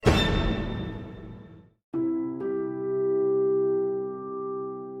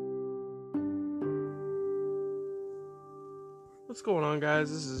What's going on,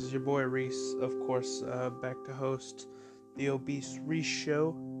 guys? This is your boy Reese, of course, back to host the Obese Reese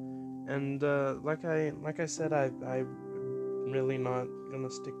Show. And like I said, I'm really not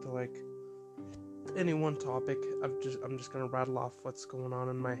gonna stick to like any one topic. I'm just gonna rattle off what's going on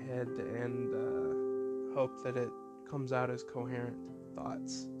in my head and hope that it comes out as coherent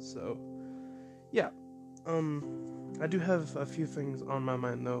thoughts. So, yeah. I do have a few things on my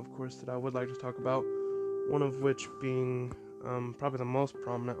mind, though, of course, that I would like to talk about. One of which being probably the most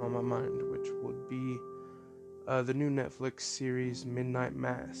prominent on my mind, which would be the new Netflix series Midnight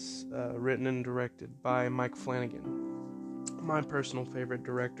Mass, written and directed by Mike Flanagan, my personal favorite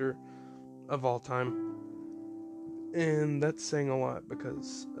director of all time. And that's saying a lot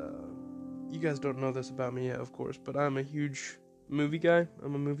because you guys don't know this about me yet, of course, but I'm a huge movie guy.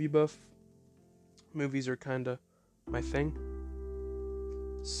 I'm a movie buff. Movies are kind of my thing.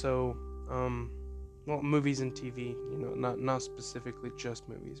 So, well, movies and TV, not specifically just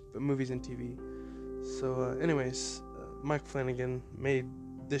movies, but movies and TV. So, anyways, Mike Flanagan made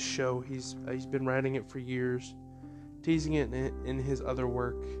this show. He's been writing it for years, teasing it in his other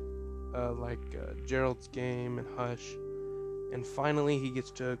work, like Gerald's Game and Hush, and finally he gets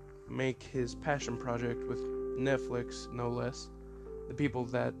to make his passion project with Netflix, no less. The people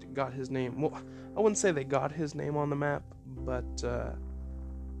that got his name, well, I wouldn't say they got his name on the map, but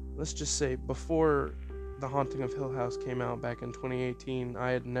let's just say before The Haunting of Hill House came out back in 2018,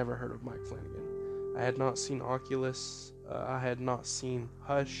 I had never heard of Mike Flanagan. I had not seen Oculus, I had not seen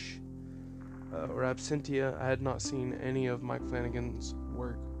Hush or Absentia. I had not seen any of Mike Flanagan's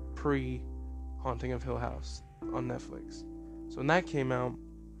work pre-Haunting of Hill House on Netflix. So when that came out,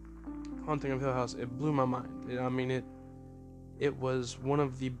 Haunting of Hill House, it blew my mind. It was one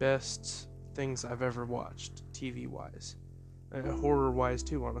of the best things I've ever watched, TV-wise. Horror-wise,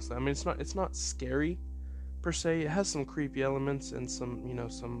 too, honestly. I mean, it's not scary, per se. It has some creepy elements and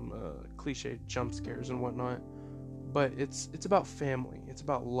some cliche jump scares and whatnot. But it's about family. It's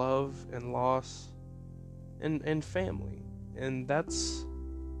about love and loss and family. And that's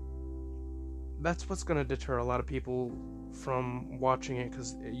what's going to deter a lot of people from watching it,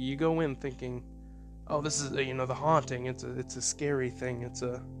 because you go in thinking, oh, this is The Haunting. It's a scary thing. It's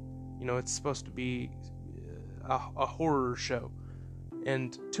it's supposed to be a horror show,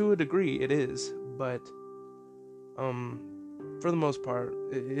 and to a degree it is. But for the most part,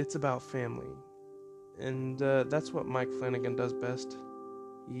 it's about family, and that's what Mike Flanagan does best.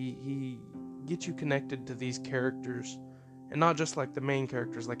 He gets you connected to these characters, and not just like the main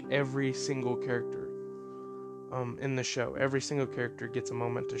characters, like every single character in the show. Every single character gets a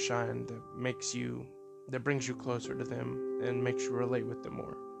moment to shine that brings you closer to them and makes you relate with them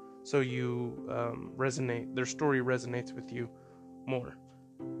more. So you resonate. Their story resonates with you more.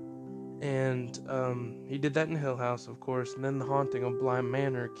 And he did that in Hill House, of course. And then The Haunting of Bly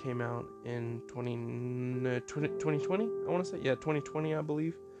Manor came out in 2020. I want to say, 2020, I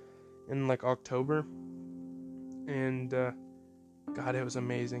believe, in like October. And God, it was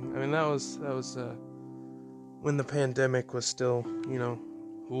amazing. I mean, that was when the pandemic was still,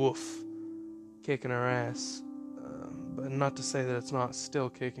 kicking our ass. But not to say that it's not still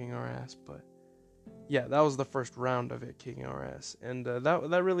kicking our ass, but yeah, that was the first round of it kicking our ass. And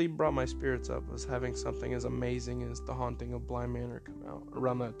that really brought my spirits up, was having something as amazing as The Haunting of Bly Manor come out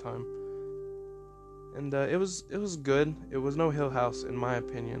around that time. And it was good. It was no Hill House, in my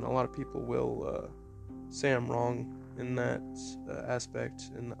opinion. A lot of people will say I'm wrong in that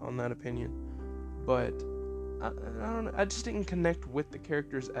aspect and on that opinion, but I don't know. I just didn't connect with the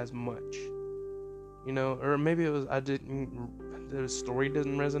characters as much, or maybe it was the story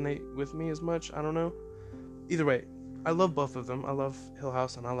didn't resonate with me as much. I don't know. Either way, I love both of them. I love Hill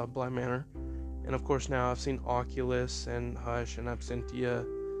House and I love Bly Manor, and of course now I've seen Oculus and Hush and Absentia,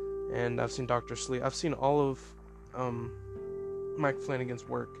 and I've seen Dr. Sleep. I've seen all of Mike Flanagan's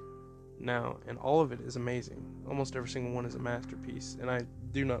work now, and all of it is amazing. Almost every single one is a masterpiece, and I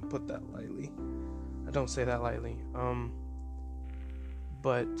do not put that lightly. I don't say that lightly.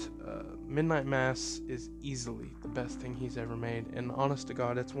 But Midnight Mass is easily the best thing he's ever made, and honest to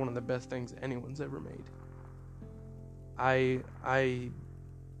God, it's one of the best things anyone's ever made. I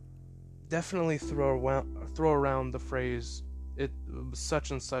definitely throw around the phrase,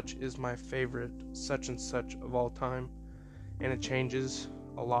 such and such is my favorite such and such of all time, and it changes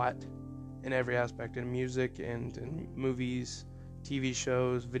a lot in every aspect, in music and in movies, TV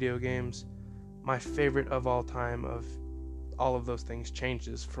shows, video games. My favorite of all time of all of those things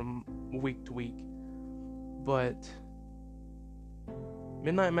changes from week to week. But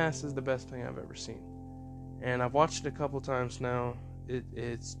Midnight Mass is the best thing I've ever seen. And I've watched it a couple times now.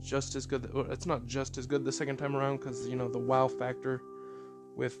 it's just as good. It's not just as good the second time around because the wow factor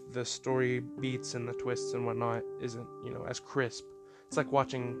with the story beats and the twists and whatnot isn't as crisp. It's like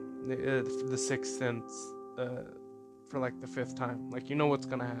watching the Sixth Sense for like the fifth time. Like what's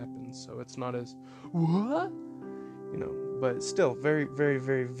gonna happen, so it's not as what but still very, very,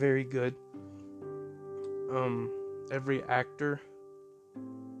 very, very good. Every actor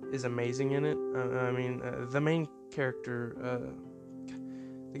is amazing in it. The main character,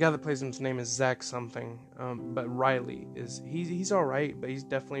 the guy that plays him, his name is Zach something, but Riley he's alright, but he's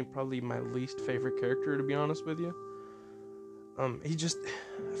definitely probably my least favorite character, to be honest with you. I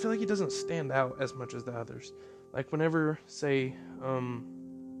feel like he doesn't stand out as much as the others. Like whenever, say,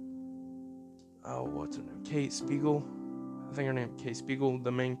 what's her name? Kate Spiegel. I think her name is Kate Spiegel,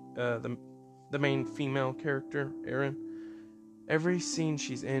 the main female character, Erin. Every scene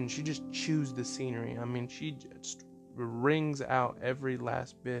she's in, she just chews the scenery. I mean, she just wrings out every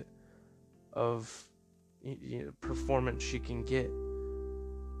last bit of performance she can get.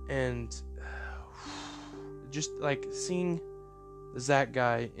 And just like seeing the Zach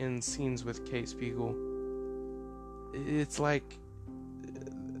guy in scenes with Kate Spiegel, it's like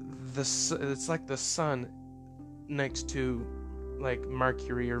the sun next to like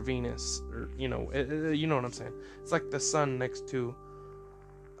Mercury or Venus, or you know what I'm saying. It's like the sun next to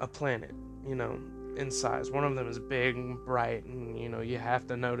a planet, in size. One of them is big and bright, and you have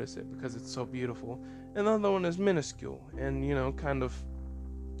to notice it because it's so beautiful. And the other one is minuscule and kind of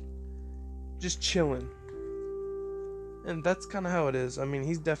just chilling. And that's kind of how it is. I mean,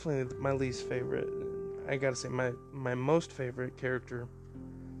 he's definitely my least favorite. I gotta say, my most favorite character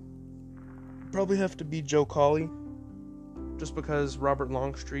probably have to be Joe Colley, just because Robert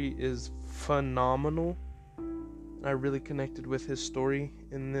Longstreet is phenomenal. I really connected with his story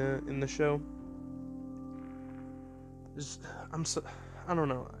in the show. I don't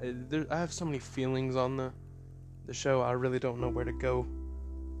know. I have so many feelings on the show. I really don't know where to go.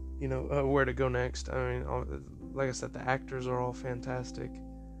 Where to go next. I mean, like I said, the actors are all fantastic.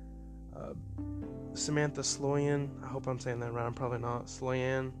 Samantha Sloyan, I hope I'm saying that right. I'm probably not.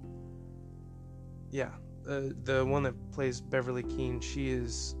 Sloyan. Yeah, the one that plays Beverly Keene, she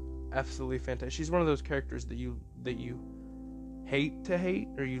is absolutely fantastic. She's one of those characters that you hate to hate,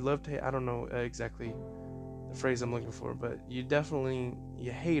 or you love to hate. I don't know exactly the phrase I'm looking for, but you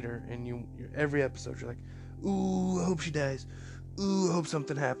hate her, and you every episode you're like, ooh, I hope she dies. Ooh, I hope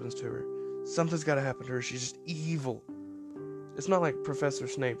something happens to her. Something's got to happen to her. She's just evil. It's not like Professor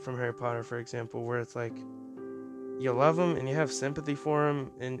Snape from Harry Potter, for example, where it's like you love him and you have sympathy for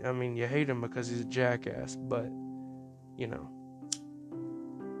him, and I mean you hate him because he's a jackass, but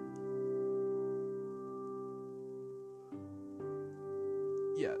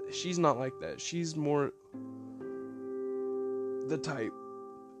yeah, she's not like that. She's more the type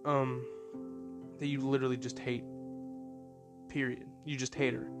that you literally just hate. Period. You just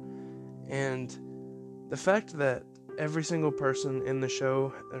hate her. And the fact that every single person in the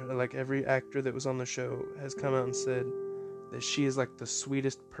show, like every actor that was on the show, has come out and said that she is like the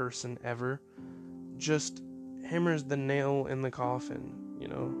sweetest person ever, just hammers the nail in the coffin.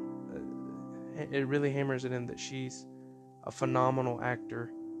 It really hammers it in that she's a phenomenal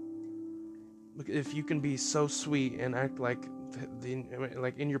actor. If you can be so sweet and act like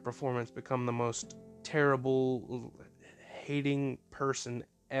like in your performance become the most terrible, hating person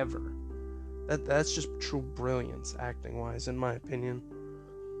ever, that's just true brilliance acting wise, in my opinion.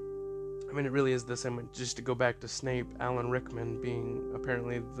 I mean, it really is the same. Just to go back to Snape, Alan Rickman being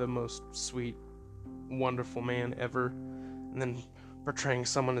apparently the most sweet, wonderful man ever, and then portraying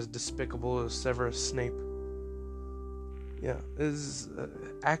someone as despicable as Severus Snape. Yeah,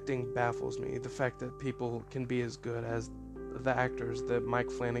 acting baffles me. The fact that people can be as good as the actors that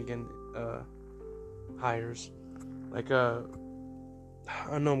Mike Flanagan hires. Like, I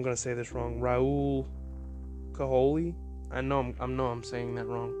know I'm gonna say this wrong. Raul Kaholi. I know I'm saying that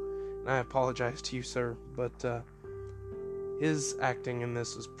wrong, and I apologize to you, sir. But his acting in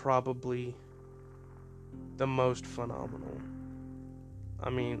this is probably the most phenomenal. I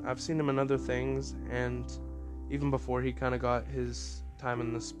mean, I've seen him in other things, and even before he kind of got his time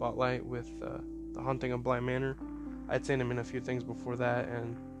in the spotlight with The Haunting of Bly Manor, I'd seen him in a few things before that,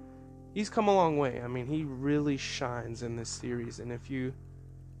 and he's come a long way. I mean, he really shines in this series, and if you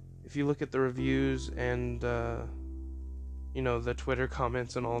look at the reviews and the Twitter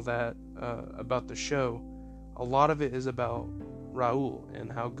comments and all that about the show, a lot of it is about Raul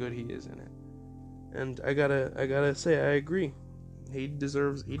and how good he is in it. And I gotta say, I agree. He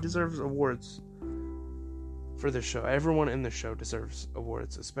deserves awards for this show. Everyone in the show deserves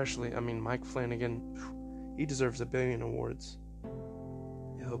awards, especially, I mean, Mike Flanagan, he deserves 1 billion awards.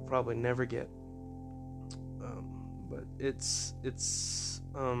 he'll probably never get. But it's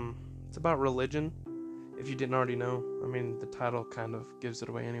about religion. If you didn't already know, I mean, the title kind of gives it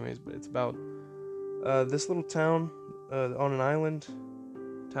away, anyways. But it's about this little town on an island.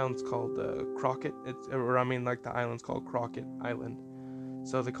 Town's called Crockett. The island's called Crockett Island.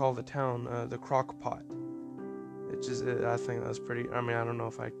 So they call the town the Crock Pot. Which is, I think that's pretty. I mean, I don't know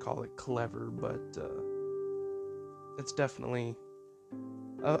if I'd call it clever, but it's definitely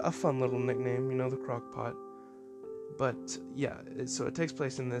a fun little nickname, the Crock Pot. But yeah, so it takes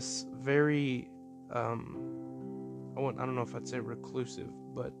place in this very, I don't know if I'd say reclusive,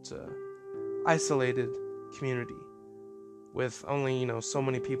 but isolated community with only, so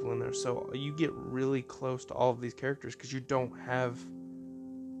many people in there. So you get really close to all of these characters because you don't have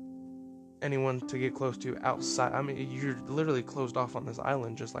anyone to get close to outside. I mean, you're literally closed off on this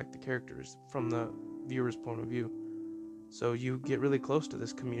island, just like the characters from the viewer's point of view. So you get really close to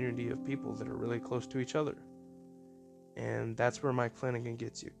this community of people that are really close to each other. And that's where Mike Flanagan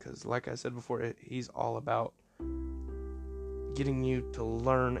gets you, because like I said before, he's all about getting you to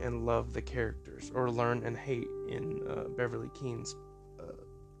learn and love the characters, or learn and hate in Beverly Keene's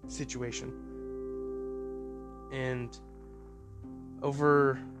situation. And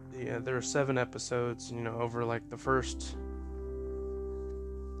there are 7 episodes, over like the first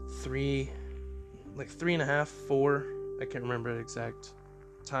 3.5, 4, I can't remember the exact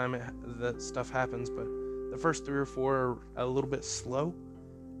time that stuff happens, but the first 3 or 4 are a little bit slow,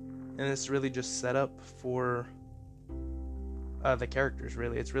 and it's really just set up for the characters,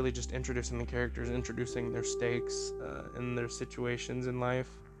 really. It's really just introducing the characters, introducing their stakes and their situations in life.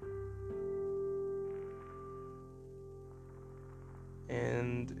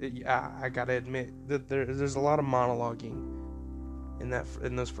 And I gotta admit that there's a lot of monologuing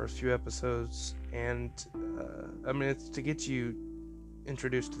in those first few episodes, and I mean, it's to get you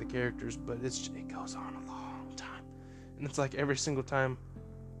introduced to the characters, but it goes on a long time, and it's like every single time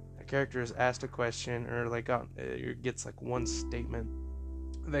a character is asked a question or gets like one statement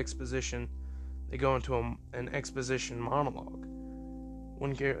of exposition, they go into an exposition monologue.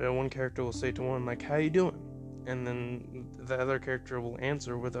 One character will say to one, like, "How you doing?" And then the other character will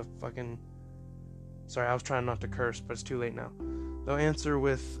answer with a fucking... Sorry, I was trying not to curse, but it's too late now. They'll answer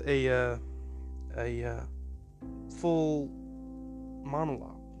with a full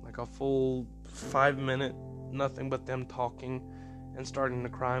monologue, like a full 5-minute, nothing but them talking and starting to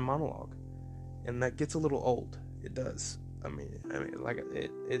cry monologue. And that gets a little old. It does. I mean, like,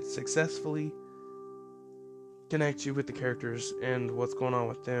 it successfully connects you with the characters and what's going on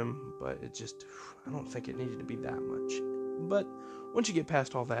with them, but I don't think it needed to be that much. But once you get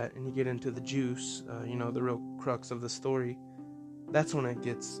past all that and you get into the juice, the real crux of the story, that's when it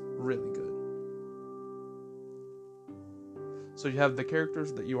gets really good. So you have the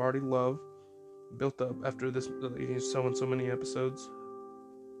characters that you already love built up after this so and so many episodes,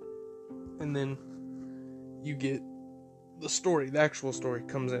 and then you get the story. The actual story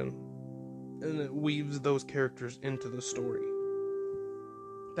comes in, and it weaves those characters into the story.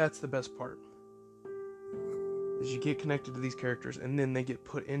 That's the best part, is you get connected to these characters, and then they get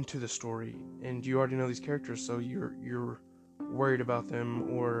put into the story, and you already know these characters, so you're worried about them,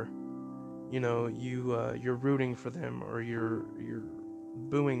 or you're rooting for them, or you're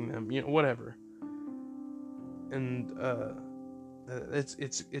booing them, whatever. And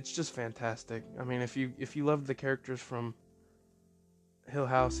it's just fantastic. I mean, if you love the characters from Hill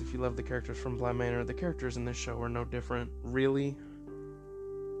House, if you love the characters from Bly Manor, the characters in this show are no different, really.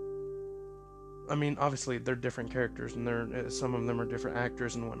 I mean, obviously they're different characters, and some of them are different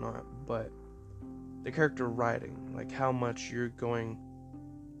actors and whatnot, but the character writing, like how much you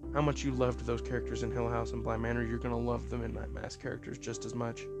loved those characters in Hill House and Bly Manor, you're gonna love the Midnight Mass characters just as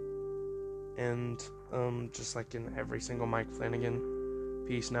much. And just like in every single Mike Flanagan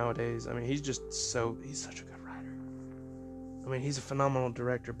piece nowadays, I mean, he's such a good writer. I mean, he's a phenomenal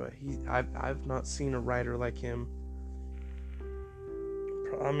director, but I've not seen a writer like him.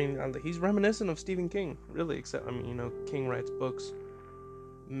 I mean, he's reminiscent of Stephen King, really, except, I mean, King writes books.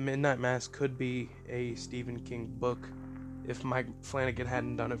 Midnight Mass could be a Stephen King book if Mike Flanagan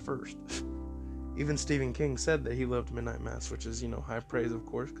hadn't done it first. Even Stephen King said that he loved Midnight Mass, which is, high praise, of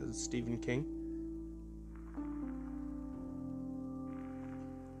course, because it's Stephen King.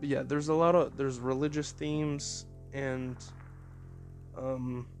 But yeah, there's religious themes, and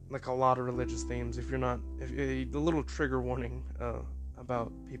like a lot of religious themes. The little trigger warning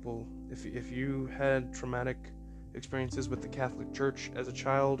about people, if you had traumatic experiences with the Catholic Church as a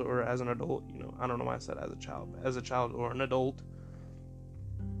child or as an adult, I don't know why I said as a child or an adult,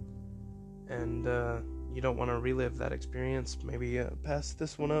 and you don't want to relive that experience, maybe pass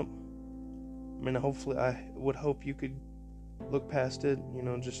this one up. I mean, hopefully, I would hope you could look past it,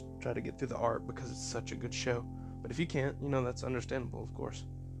 just try to get through the art because it's such a good show. But if you can't, that's understandable, of course.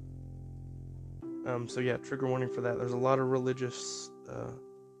 So yeah, trigger warning for that. There's a lot of religious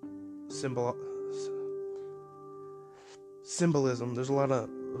symbolism. There's a lot of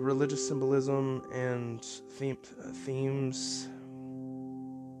religious symbolism and themes.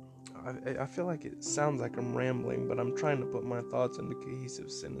 I feel like it sounds like I'm rambling, but I'm trying to put my thoughts into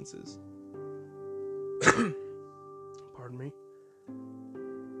cohesive sentences. Pardon me.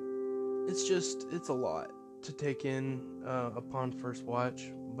 It's a lot to take in upon first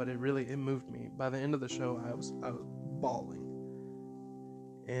watch, but it moved me. By the end of the show, I was bawling.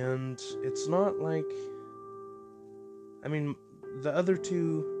 And it's not like, I mean, the other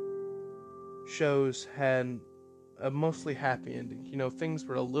two shows had a mostly happy ending. Things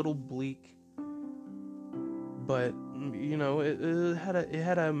were a little bleak, but it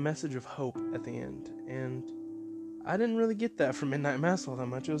had a message of hope at the end, and I didn't really get that from Midnight Mass all that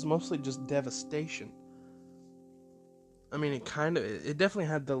much. It was mostly just devastation. I mean, it definitely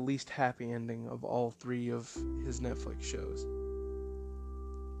had the least happy ending of all three of his Netflix shows.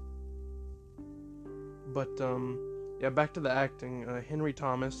 But, yeah, back to the acting. Henry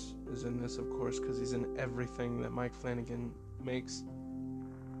Thomas is in this, of course, because he's in everything that Mike Flanagan makes.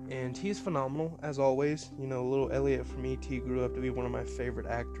 And he's phenomenal, as always. Little Elliot from E.T. grew up to be one of my favorite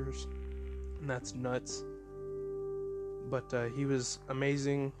actors. And that's nuts. But he was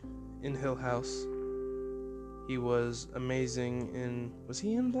amazing in Hill House. He was amazing in... Was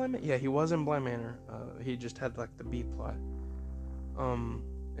he in Bly Manor? Yeah, he was in Bly Manor. He just had, the B plot.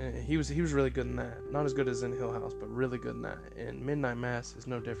 He was really good in that. Not as good as in Hill House, but really good in that. And Midnight Mass is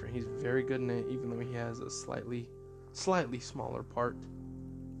no different. He's very good in it, even though he has a slightly smaller part.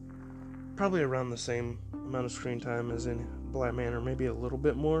 Probably around the same amount of screen time as in Bly Manor, maybe a little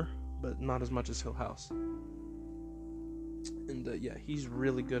bit more, but not as much as Hill House. And yeah, he's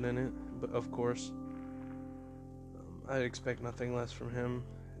really good in it, but of course, I'd expect nothing less from him.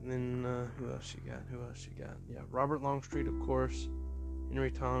 And then, who else you got? Yeah, Robert Longstreet, of course. Henry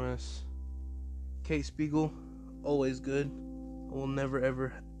Thomas. Kate Spiegel, always good. I will never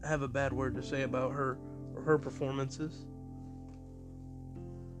ever have a bad word to say about her or her performances.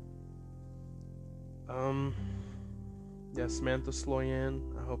 Yeah, Samantha Sloyan,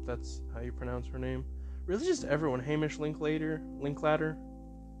 I hope that's how you pronounce her name. Really just everyone. Hamish Linklater.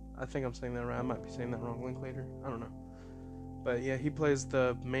 I think I'm saying that right. I might be saying that wrong. Linklater. I don't know. But yeah, he plays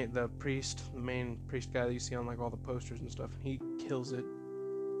the main priest guy that you see on all the posters and stuff. And he kills it,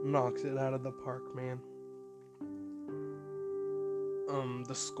 knocks it out of the park, man.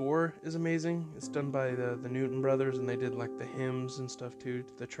 The score is amazing. It's done by the Newton brothers, and they did the hymns and stuff too,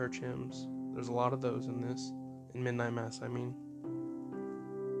 the church hymns. There's a lot of those in this, in Midnight Mass. I mean,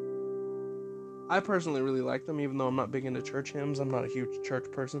 I personally really like them, even though I'm not big into church hymns. I'm not a huge church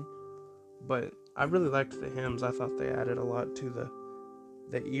person, but I really liked the hymns. I thought they added a lot to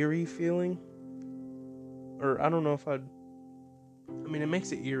the eerie feeling. Or I don't know if it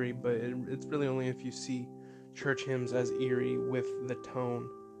makes it eerie, but it's really only if you see church hymns as eerie with the tone,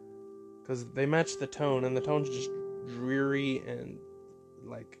 because they match the tone, and the tone's just dreary and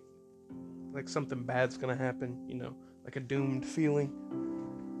like something bad's gonna happen, like a doomed feeling.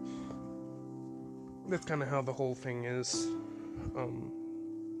 That's kind of how the whole thing is.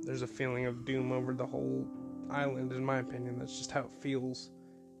 There's a feeling of doom over the whole island, in my opinion. That's just how it feels,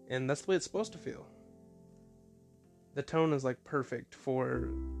 and that's the way it's supposed to feel. The tone is perfect for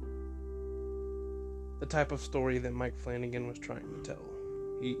the type of story that Mike Flanagan was trying to tell.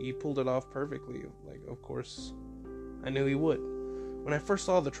 He pulled it off perfectly. Of course, I knew he would. When I first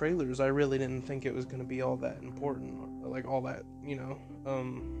saw the trailers, I really didn't think it was going to be all that important, or all that,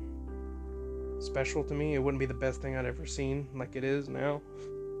 special to me. It wouldn't be the best thing I'd ever seen, like it is now.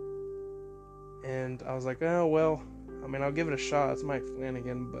 And I was like, oh well, I'll give it a shot. It's Mike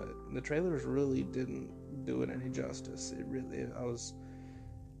Flanagan, but the trailers really didn't do it any justice. I was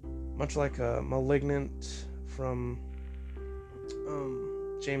much like a Malignant from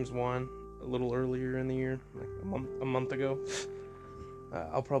James Wan a little earlier in the year, a month ago.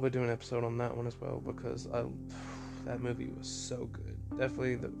 I'll probably do an episode on that one as well, because that movie was so good.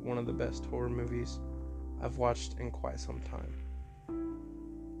 Definitely one of the best horror movies I've watched in quite some time.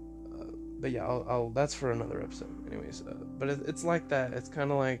 But yeah, I'll that's for another episode. Anyways, but it's like that. It's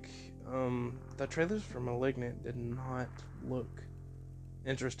kind of like the trailers for Malignant did not look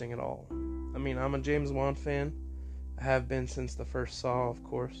interesting at all. I'm a James Wan fan. I have been since the first Saw, of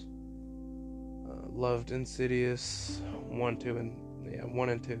course. Loved Insidious 1, 2, and 1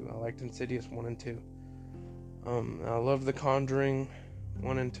 and 2. I liked Insidious 1 and 2. I love The Conjuring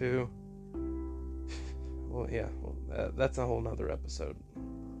 1 and 2. Well, yeah, that's a whole nother episode.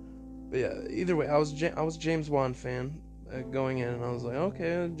 But yeah, either way, I was James Wan fan going in, and I was like,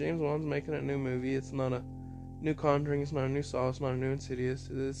 okay, James Wan's making a new movie. It's not a new Conjuring, it's not a new Saw, it's not a new Insidious.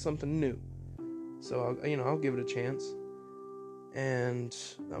 It's something new. So I'll give it a chance. And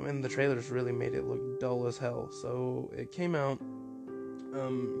the trailers really made it look dull as hell. So it came out,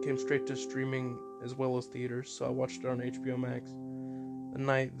 came straight to streaming as well as theaters. So I watched it on HBO Max the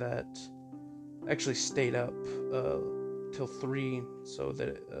night that I actually stayed up till 3 so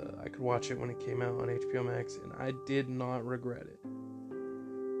that I could watch it when it came out on HBO Max, and I did not regret it.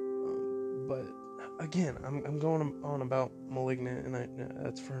 But again, I'm going on about Malignant, and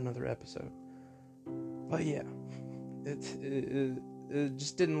that's for another episode. But yeah, it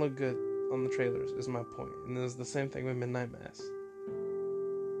just didn't look good on the trailers, is my point. And it was the same thing with Midnight Mass.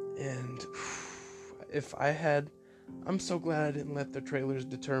 And if I had, I'm so glad I didn't let the trailers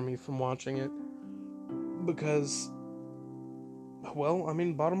deter me from watching it, because, well,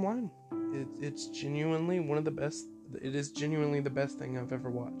 bottom line, it's genuinely one of the best. It is genuinely the best thing I've ever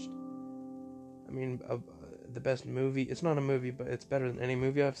watched. The best movie. It's not a movie, but it's better than any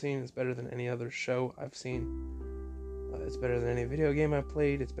movie I've seen. It's better than any other show I've seen. It's better than any video game I've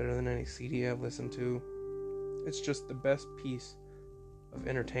played. It's better than any CD I've listened to. It's just the best piece of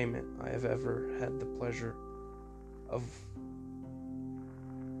entertainment I have ever had the pleasure of.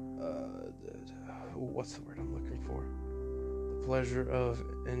 What's the word I'm looking for? The pleasure of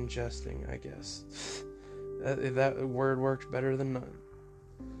ingesting, I guess. That word works better than none.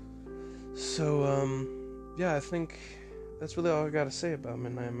 So, yeah, I think that's really all I gotta say about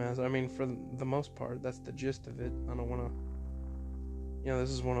Midnight Mass. For the most part, that's the gist of it. I don't want to, this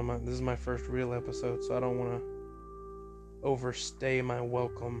is my first real episode, so I don't want to overstay my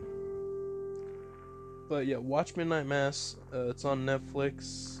welcome. But yeah, watch Midnight Mass. It's on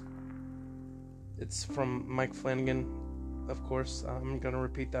Netflix. It's from Mike Flanagan, of course. I'm gonna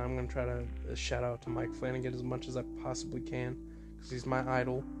repeat that. I'm gonna try to shout out to Mike Flanagan as much as I possibly can, because he's my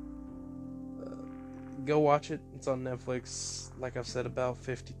idol. Go watch it. It's on Netflix, like I've said about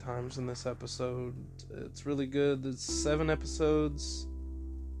 50 times in this episode. It's really good. There's 7 episodes.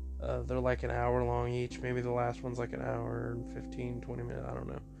 They're like an hour long each. Maybe the last one's like an hour and 15, 20 minutes. I don't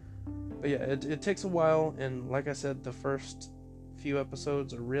know. But yeah, it takes a while. And like I said, the first few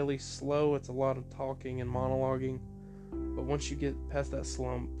episodes are really slow. It's a lot of talking and monologuing. But once you get past that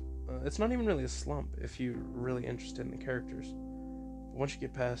slump, it's not even really a slump if you're really interested in the characters. Once you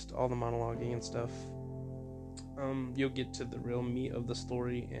get past all the monologuing and stuff, you'll get to the real meat of the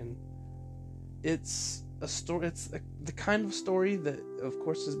story, and it's a story. It's the kind of story that, of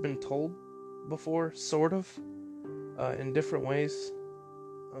course, has been told before, sort of, in different ways.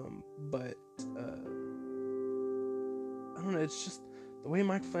 But I don't know. It's just the way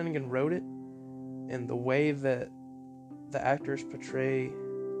Mike Flanagan wrote it, and the way that the actors portray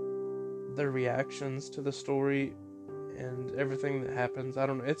their reactions to the story and everything that happens. I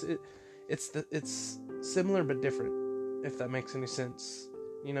don't know. It's similar but different, if that makes any sense.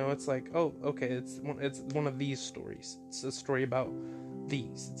 It's like, oh, okay, it's one of these stories. It's a story about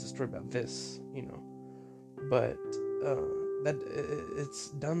these. It's a story about this. But that it's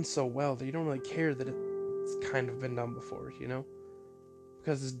done so well that you don't really care that it's kind of been done before.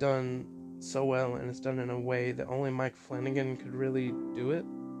 Because it's done so well, and it's done in a way that only Mike Flanagan could really do it.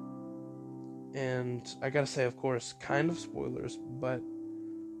 And I gotta say, of course, kind of spoilers, but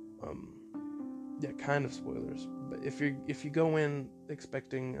yeah, kind of spoilers. But if you go in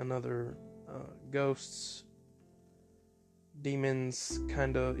expecting another ghosts, demons,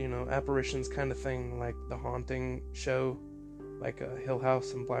 kind of, apparitions kind of thing, like The Haunting show, like Hill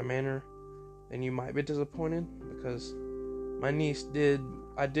House and Bly Manor, then you might be disappointed, because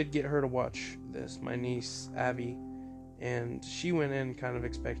I did get her to watch this, my niece Abby, and she went in kind of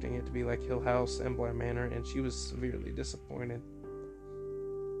expecting it to be like Hill House and Bly Manor, and she was severely disappointed.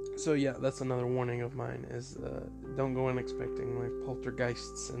 So yeah, that's another warning of mine, is don't go in expecting like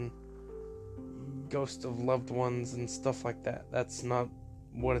poltergeists and ghosts of loved ones and stuff like that. That's not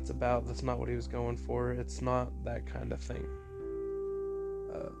what it's about. That's not what he was going for. It's not that kind of thing.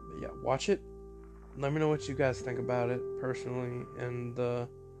 Yeah, watch it. Let me know what you guys think about it personally, and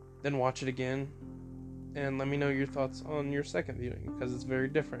then watch it again, and let me know your thoughts on your second viewing, because it's very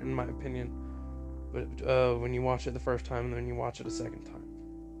different in my opinion. But when you watch it the first time and then you watch it a second time.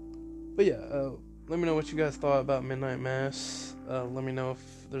 But yeah, let me know what you guys thought about Midnight Mass. Let me know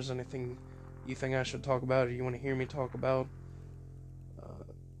if there's anything you think I should talk about or you want to hear me talk about.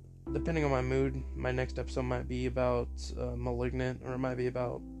 depending on my mood, my next episode might be about Malignant, or it might be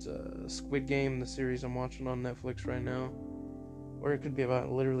about Squid Game, the series I'm watching on Netflix right now, or it could be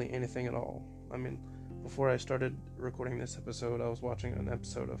about literally anything at all. I mean, before I started recording this episode, I was watching an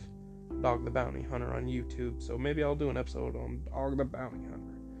episode of Dog the Bounty Hunter on YouTube, so maybe I'll do an episode on Dog the Bounty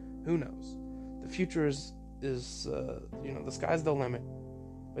Hunter. Who knows? The future is the sky's the limit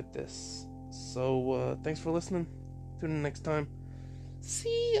with this. So, thanks for listening. Tune in next time.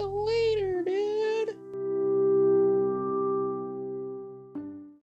 See you later, dude.